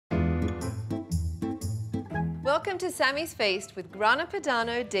Welcome to Sammy's Feast with Grana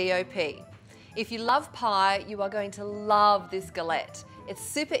Padano DOP. If you love pie, you are going to love this galette. It's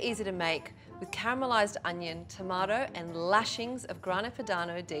super easy to make with caramelized onion, tomato and lashings of Grana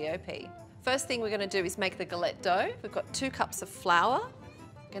Padano DOP. First thing we're going to do is make the galette dough. We've got 2 cups of flour.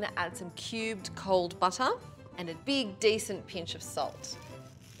 We're going to add some cubed cold butter and a big decent pinch of salt.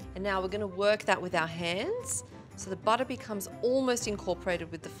 And now we're going to work that with our hands so the butter becomes almost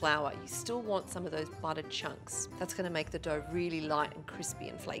incorporated with the flour. You still want some of those buttered chunks. That's going to make the dough really light and crispy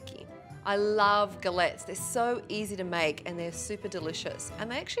and flaky. I love galettes. They're so easy to make and they're super delicious. And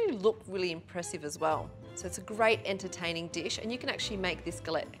they actually look really impressive as well. So it's a great entertaining dish and you can actually make this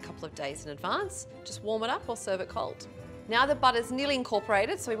galette a couple of days in advance. Just warm it up or serve it cold. Now the butter's nearly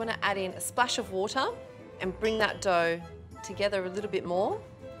incorporated, so we want to add in a splash of water and bring that dough together a little bit more.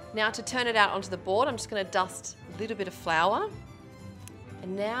 Now to turn it out onto the board, I'm just going to dust a little bit of flour.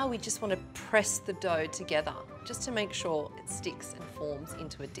 And now we just want to press the dough together, just to make sure it sticks and forms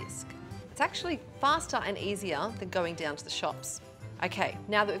into a disc. It's actually faster and easier than going down to the shops. Okay,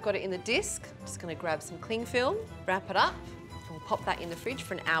 now that we've got it in the disc, I'm just going to grab some cling film, wrap it up, and we'll pop that in the fridge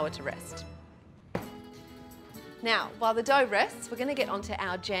for an hour to rest. Now, while the dough rests, we're going to get onto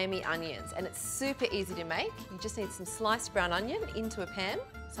our jammy onions, and it's super easy to make. You just need some sliced brown onion into a pan,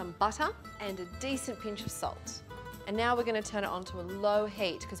 some butter, and a decent pinch of salt. And now we're going to turn it onto a low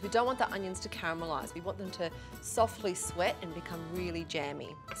heat because we don't want the onions to caramelize. We want them to softly sweat and become really jammy.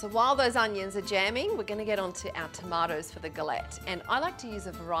 So while those onions are jamming, we're going to get onto our tomatoes for the galette. And I like to use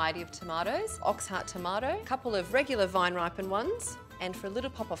a variety of tomatoes, ox heart tomato, a couple of regular vine ripened ones, and for a little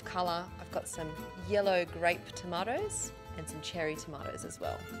pop of colour, I've got some yellow grape tomatoes and some cherry tomatoes as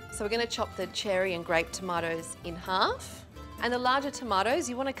well. So we're going to chop the cherry and grape tomatoes in half. And the larger tomatoes,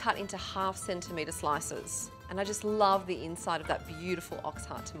 you want to cut into 1/2 centimetre slices. And I just love the inside of that beautiful ox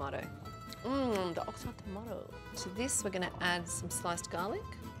heart tomato. The ox heart tomato. To this, we're going to add some sliced garlic,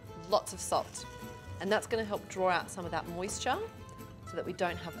 lots of salt. And that's going to help draw out some of that moisture so that we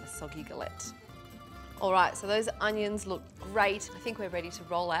don't have a soggy galette. All right, so those onions look great. I think we're ready to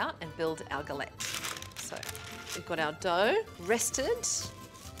roll out and build our galette. So we've got our dough rested,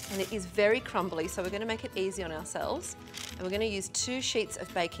 and it is very crumbly, so we're going to make it easy on ourselves. And we're going to use 2 sheets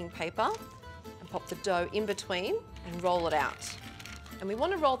of baking paper and pop the dough in between and roll it out. And we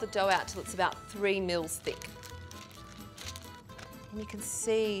want to roll the dough out till it's about 3 mils thick. And you can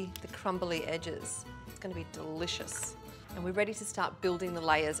see the crumbly edges. It's going to be delicious. And we're ready to start building the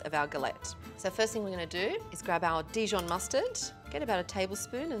layers of our galette. So first thing we're going to do is grab our Dijon mustard, get about a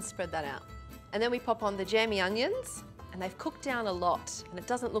tablespoon and spread that out. And then we pop on the jammy onions, and they've cooked down a lot, and it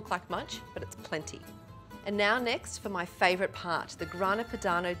doesn't look like much, but it's plenty. And now next for my favourite part, the Grana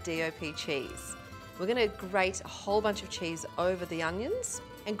Padano DOP cheese. We're going to grate a whole bunch of cheese over the onions.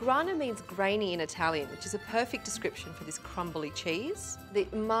 And grana means grainy in Italian, which is a perfect description for this crumbly cheese. The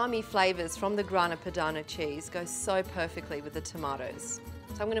umami flavours from the Grana Padano cheese go so perfectly with the tomatoes.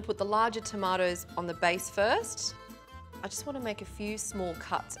 So I'm going to put the larger tomatoes on the base first. I just want to make a few small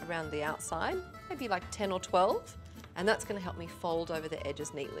cuts around the outside, maybe like 10 or 12, and that's going to help me fold over the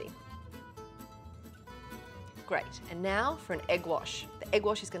edges neatly. Great, and now for an egg wash. The egg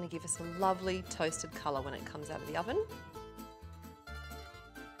wash is going to give us a lovely toasted colour when it comes out of the oven.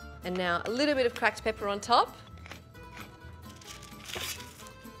 And now a little bit of cracked pepper on top.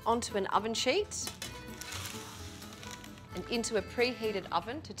 Onto an oven sheet and into a preheated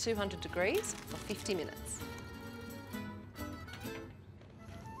oven to 200 degrees for 50 minutes.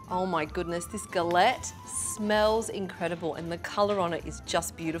 Oh my goodness, this galette smells incredible and the colour on it is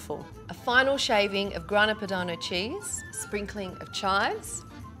just beautiful. A final shaving of Grana Padano cheese, sprinkling of chives,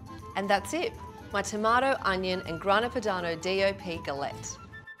 and that's it. My tomato, onion and Grana Padano DOP galette.